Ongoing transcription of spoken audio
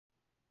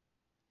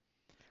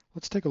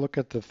Let's take a look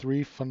at the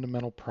three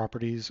fundamental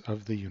properties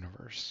of the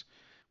universe.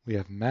 We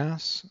have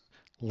mass,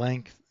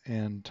 length,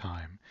 and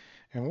time.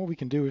 And what we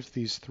can do with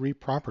these three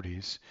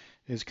properties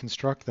is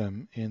construct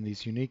them in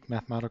these unique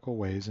mathematical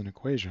ways and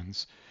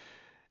equations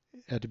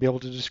to be able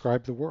to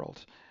describe the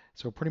world.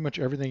 So pretty much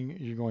everything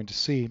you're going to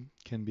see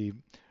can be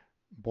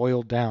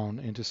boiled down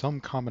into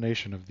some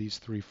combination of these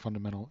three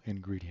fundamental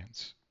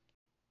ingredients.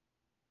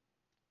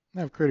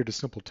 I've created a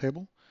simple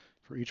table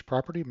for each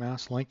property,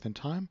 mass, length, and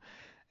time.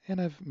 And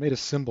I've made a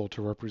symbol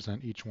to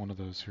represent each one of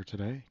those here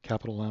today.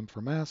 Capital M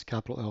for mass,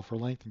 capital L for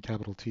length, and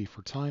capital T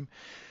for time.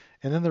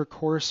 And then their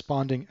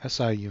corresponding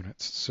SI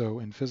units. So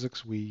in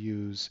physics, we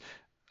use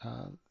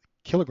uh,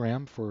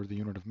 kilogram for the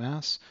unit of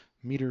mass,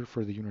 meter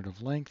for the unit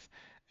of length,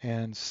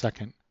 and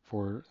second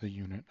for the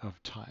unit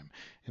of time.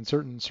 In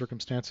certain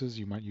circumstances,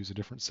 you might use a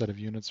different set of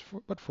units,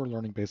 but for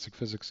learning basic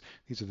physics,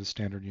 these are the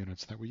standard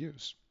units that we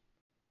use.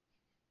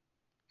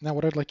 Now,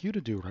 what I'd like you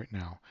to do right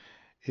now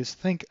is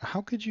think,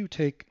 how could you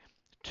take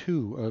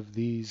two of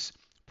these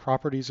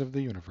properties of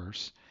the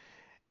universe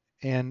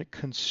and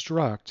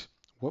construct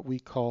what we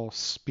call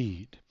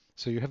speed?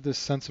 So you have this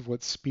sense of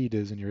what speed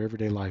is in your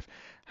everyday life.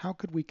 How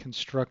could we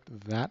construct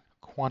that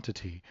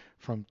quantity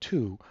from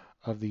two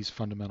of these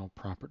fundamental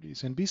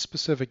properties? And be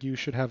specific, you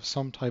should have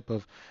some type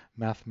of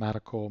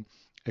mathematical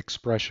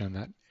expression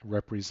that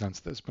represents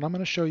this. But I'm going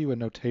to show you a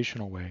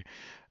notational way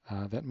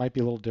that might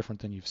be a little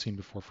different than you've seen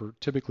before for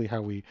typically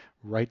how we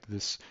write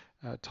this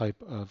type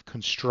of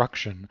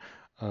construction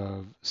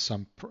of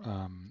some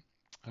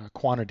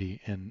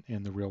quantity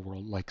in the real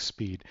world, like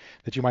speed,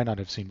 that you might not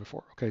have seen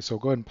before. Okay, so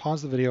go ahead and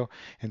pause the video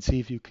and see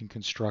if you can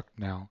construct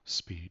now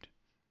speed.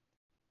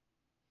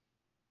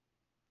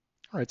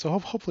 All right, so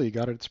hopefully you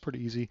got it. It's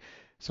pretty easy.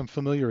 Some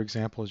familiar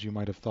examples you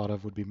might have thought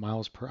of would be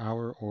miles per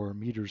hour or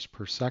meters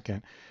per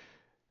second.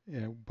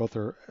 Both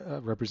are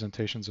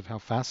representations of how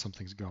fast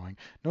something's going.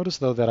 Notice,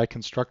 though, that I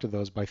constructed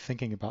those by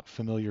thinking about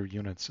familiar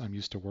units I'm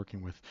used to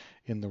working with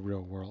in the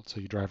real world.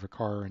 So you drive a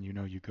car and you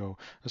know you go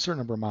a certain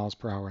number of miles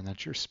per hour and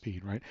that's your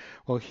speed, right?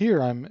 Well,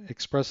 here I'm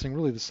expressing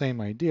really the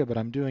same idea, but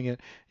I'm doing it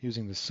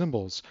using the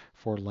symbols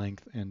for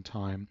length and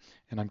time,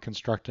 and I'm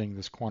constructing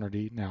this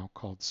quantity now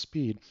called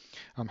speed.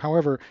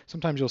 However,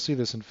 sometimes you'll see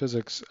this in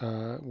physics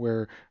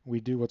where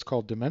we do what's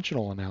called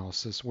dimensional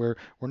analysis, where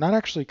we're not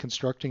actually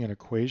constructing an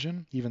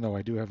equation, even though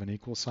I do have an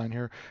equal sign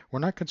here. We're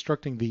not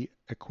constructing the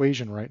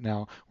equation right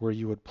now where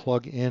you would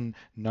plug in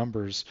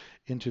numbers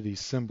into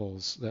these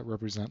symbols that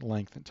represent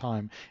length and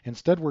time.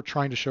 Instead, we're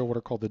trying to show what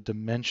are called the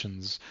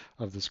dimensions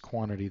of this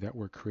quantity that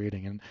we're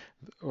creating. And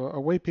a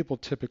way people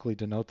typically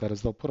denote that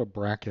is they'll put a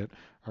bracket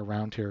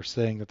around here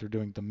saying that they're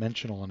doing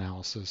dimensional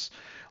analysis,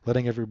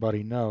 letting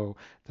everybody know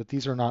that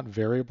these are not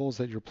variables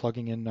that you're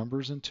plugging in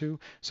numbers into.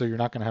 So you're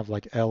not going to have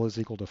like L is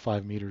equal to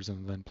 5 meters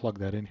and then plug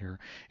that in here.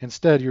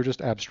 Instead, you're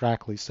just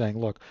abstractly saying,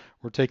 look,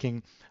 we're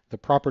taking the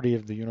property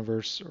of the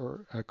universe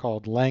or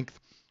called length,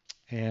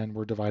 and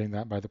we're dividing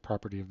that by the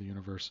property of the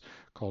universe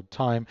called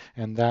time,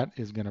 and that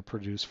is going to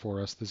produce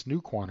for us this new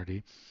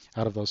quantity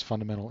out of those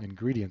fundamental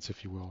ingredients,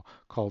 if you will,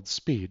 called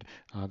speed.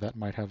 That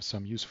might have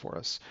some use for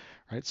us,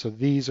 right? So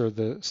these are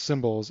the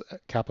symbols,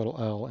 capital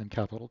L and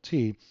capital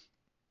T,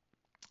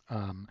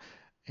 um,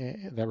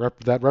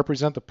 that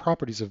represent the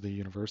properties of the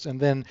universe. And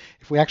then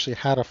if we actually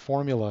had a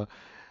formula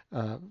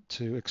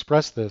to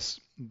express this,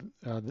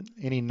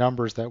 any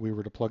numbers that we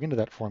were to plug into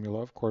that formula,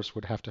 of course,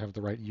 would have to have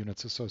the right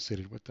units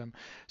associated with them.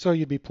 So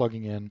you'd be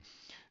plugging in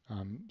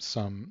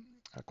some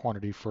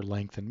quantity for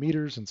length in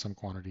meters and some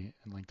quantity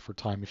in length for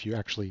time if you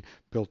actually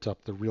built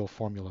up the real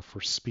formula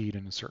for speed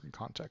in a certain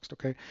context.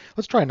 Okay,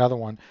 let's try another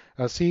one.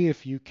 See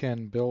if you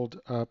can build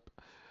up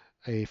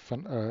the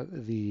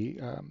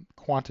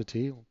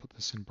quantity. We'll put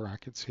this in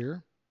brackets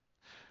here.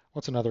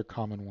 What's another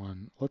common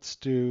one?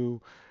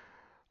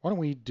 Why don't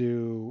we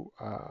do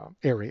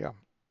area?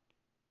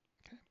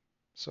 Okay.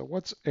 So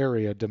what's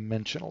area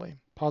dimensionally?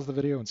 Pause the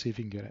video and see if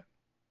you can get it.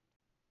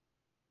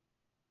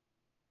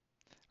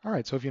 All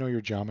right, so if you know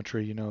your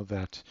geometry, you know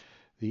that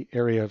the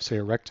area of, say,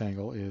 a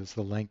rectangle is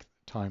the length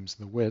times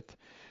the width.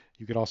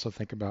 You could also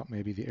think about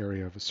maybe the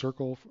area of a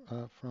circle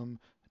from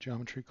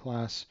geometry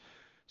class.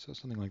 So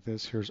something like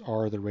this. Here's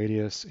r, the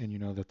radius, and you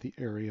know that the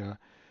area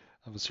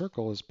of a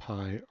circle is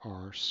pi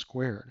r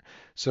squared.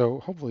 So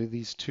hopefully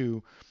these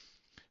two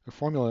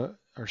formula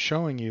are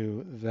showing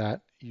you that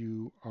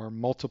you are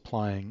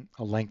multiplying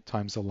a length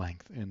times a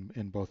length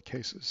in both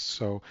cases.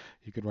 So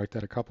you could write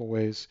that a couple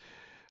ways.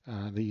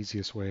 The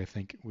easiest way, I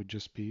think, would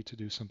just be to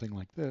do something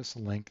like this,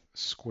 length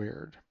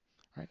squared,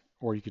 right?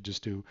 Or you could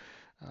just do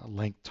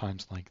length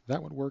times length.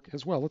 That would work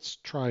as well. Let's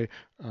try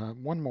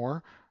one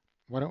more.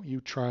 Why don't you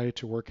try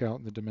to work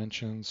out the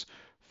dimensions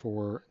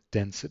for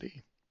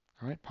density?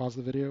 All right, pause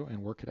the video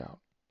and work it out.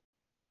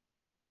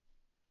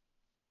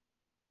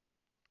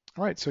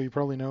 All right, so you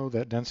probably know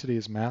that density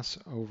is mass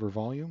over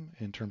volume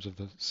in terms of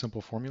the simple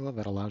formula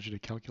that allows you to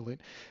calculate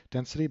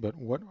density, but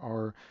what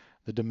are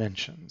the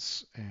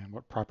dimensions and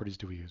what properties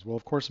do we use? Well,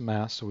 of course,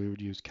 mass, so we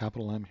would use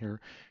capital M here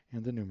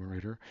in the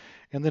numerator.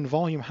 And then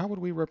volume, how would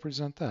we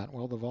represent that?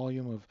 Well, the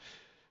volume of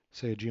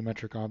say a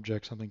geometric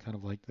object, something kind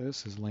of like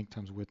this, is length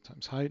times width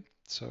times height.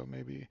 So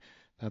maybe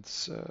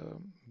that's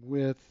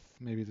width,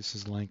 maybe this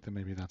is length, and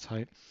maybe that's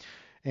height.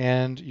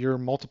 And you're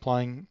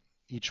multiplying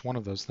each one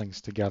of those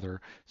things together.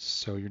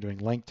 So you're doing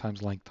length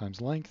times length times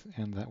length,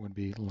 and that would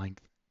be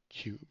length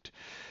cubed.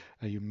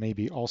 You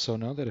maybe also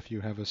know that if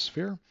you have a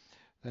sphere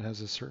that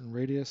has a certain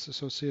radius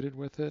associated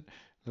with it,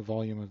 the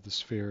volume of the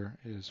sphere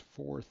is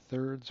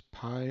 4/3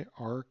 pi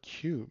r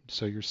cubed.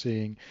 So you're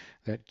seeing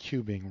that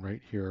cubing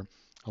right here,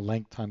 a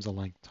length times a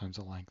length times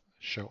a length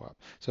show up.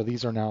 So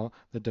these are now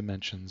the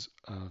dimensions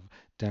of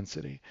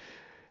density.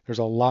 There's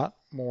a lot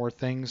more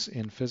things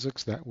in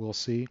physics that we'll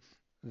see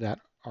that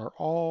are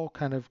all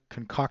kind of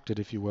concocted,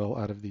 if you will,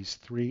 out of these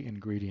three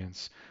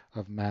ingredients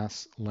of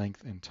mass,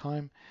 length, and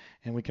time.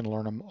 And we can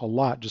learn them a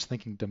lot just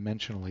thinking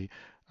dimensionally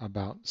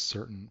about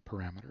certain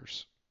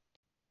parameters.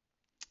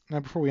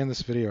 Now, before we end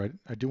this video,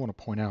 I do want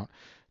to point out,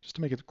 just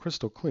to make it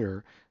crystal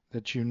clear,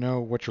 that you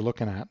know what you're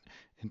looking at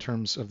in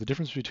terms of the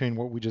difference between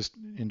what we just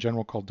in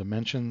general call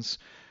dimensions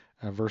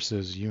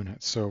versus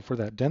units. So for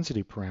that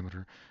density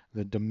parameter,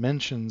 the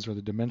dimensions or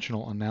the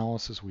dimensional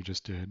analysis we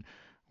just did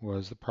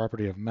was the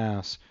property of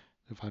mass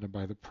divided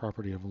by the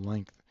property of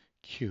length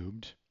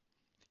cubed.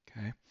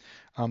 Okay,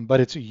 but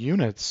its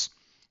units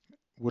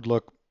would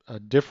look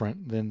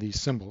different than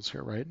these symbols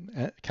here, right?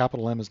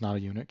 Capital M is not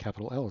a unit,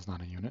 capital L is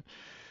not a unit.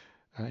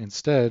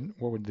 Instead,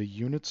 what would the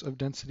units of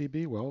density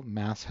be? Well,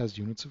 mass has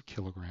units of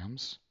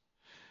kilograms.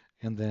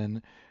 And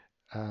then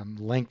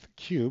length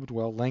cubed,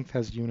 well, length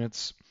has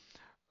units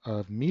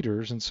of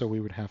meters, and so we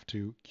would have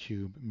to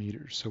cube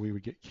meters. So we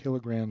would get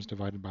kilograms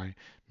divided by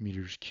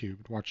meters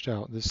cubed. Watch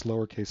out, this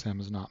lowercase m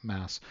is not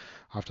mass.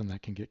 Often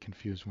that can get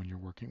confused when you're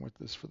working with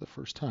this for the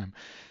first time.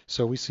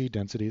 So we see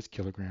density is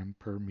kilogram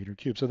per meter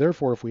cubed. So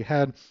therefore, if we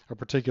had a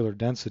particular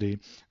density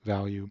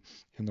value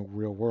in the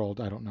real world,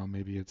 I don't know,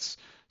 maybe it's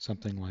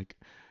something like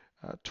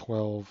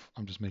 12,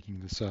 I'm just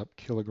making this up,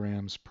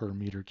 kilograms per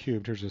meter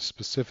cubed. Here's a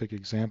specific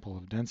example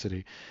of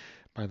density.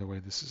 By the way,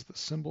 this is the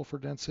symbol for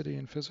density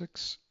in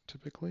physics,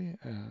 typically.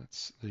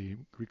 It's the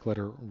Greek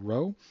letter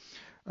rho.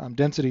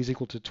 Density is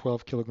equal to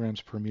 12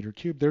 kilograms per meter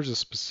cubed. There's a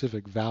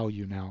specific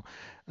value now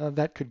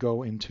that could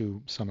go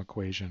into some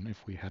equation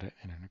if we had it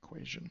in an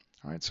equation.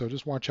 All right, so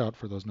just watch out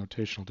for those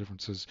notational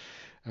differences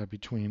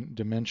between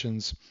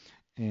dimensions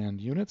and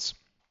units.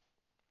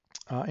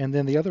 And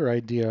then the other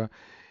idea,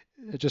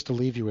 just to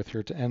leave you with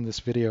here to end this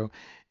video,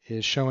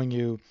 is showing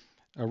you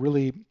a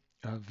really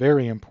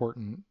very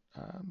important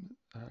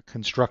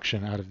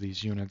construction out of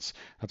these units.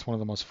 That's one of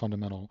the most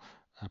fundamental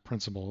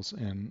principles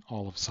in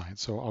all of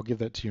science. So I'll give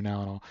that to you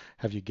now and I'll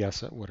have you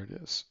guess at what it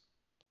is.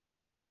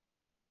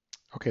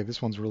 Okay,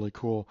 this one's really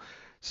cool.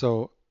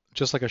 So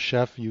just like a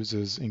chef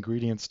uses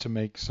ingredients to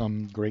make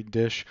some great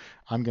dish,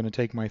 I'm going to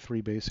take my three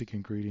basic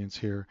ingredients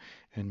here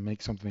and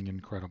make something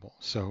incredible.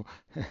 So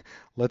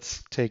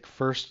let's take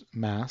first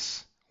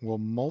mass. We'll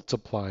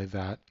multiply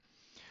that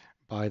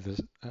by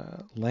the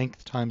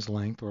length times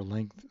length, or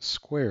length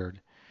squared.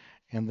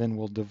 And then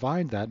we'll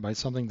divide that by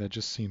something that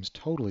just seems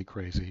totally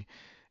crazy,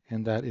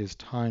 and that is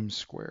time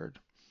squared.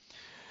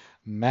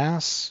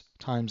 Mass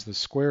times the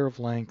square of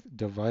length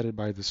divided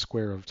by the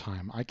square of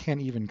time. I can't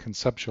even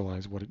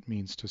conceptualize what it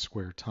means to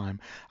square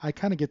time. I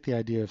kind of get the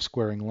idea of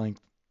squaring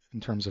length in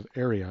terms of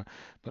area,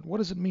 but what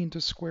does it mean to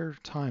square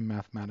time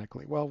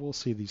mathematically? Well, we'll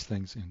see these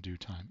things in due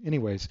time.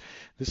 Anyways,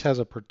 this has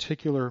a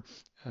particular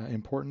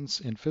importance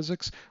in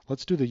physics.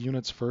 Let's do the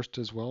units first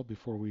as well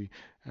before we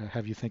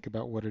have you think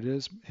about what it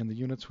is. And the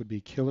units would be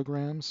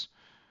kilograms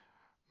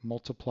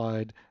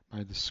multiplied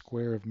by the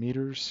square of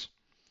meters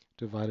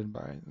divided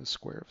by the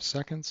square of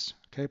seconds.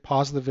 Okay,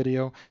 pause the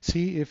video.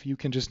 See if you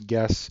can just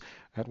guess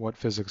at what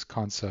physics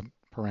concept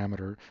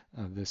parameter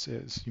this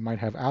is. You might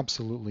have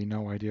absolutely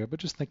no idea, but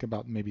just think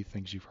about maybe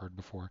things you've heard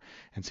before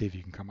and see if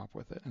you can come up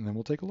with it. And then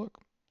we'll take a look.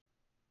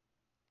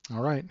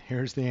 All right,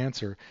 here's the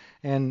answer.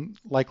 And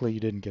likely you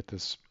didn't get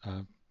this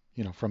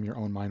from your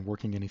own mind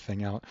working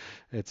anything out.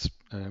 It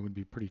would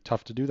be pretty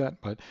tough to do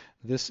that, but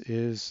this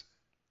is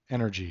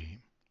energy.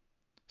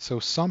 So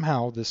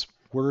somehow this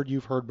word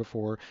you've heard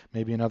before,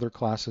 maybe in other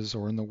classes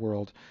or in the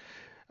world,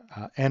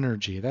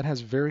 energy, that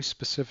has very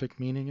specific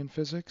meaning in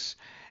physics,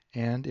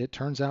 and it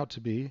turns out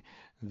to be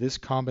this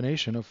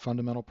combination of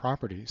fundamental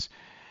properties.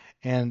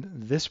 And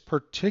this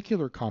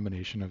particular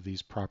combination of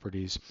these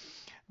properties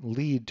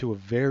lead to a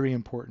very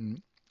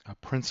important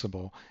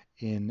principle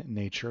in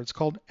nature. It's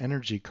called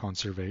energy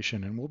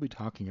conservation, and we'll be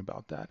talking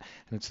about that.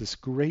 And it's this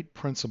great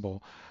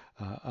principle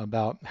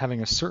about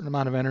having a certain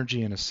amount of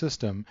energy in a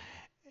system,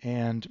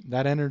 and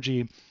that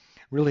energy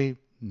really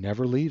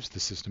never leaves the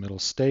system. It'll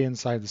stay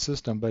inside the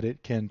system, but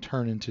it can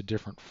turn into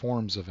different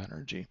forms of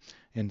energy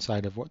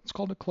inside of what's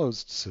called a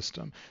closed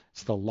system.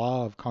 It's the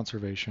law of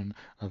conservation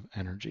of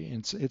energy.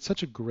 And it's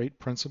such a great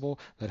principle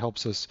that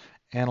helps us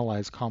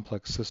analyze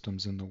complex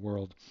systems in the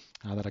world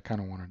that I kind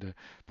of wanted to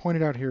point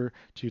it out here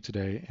to you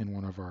today in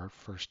one of our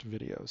first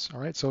videos. All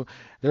right, so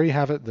there you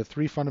have it, the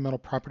three fundamental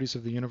properties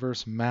of the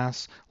universe: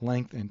 mass,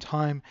 length, and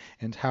time,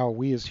 and how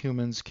we as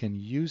humans can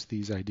use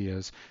these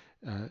ideas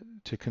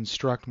to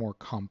construct more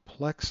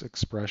complex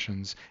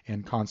expressions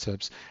and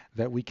concepts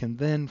that we can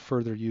then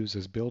further use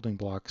as building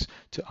blocks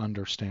to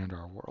understand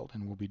our world.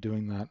 And we'll be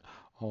doing that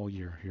all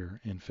year here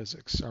in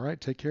physics. All right,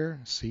 take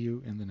care. See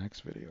you in the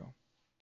next video.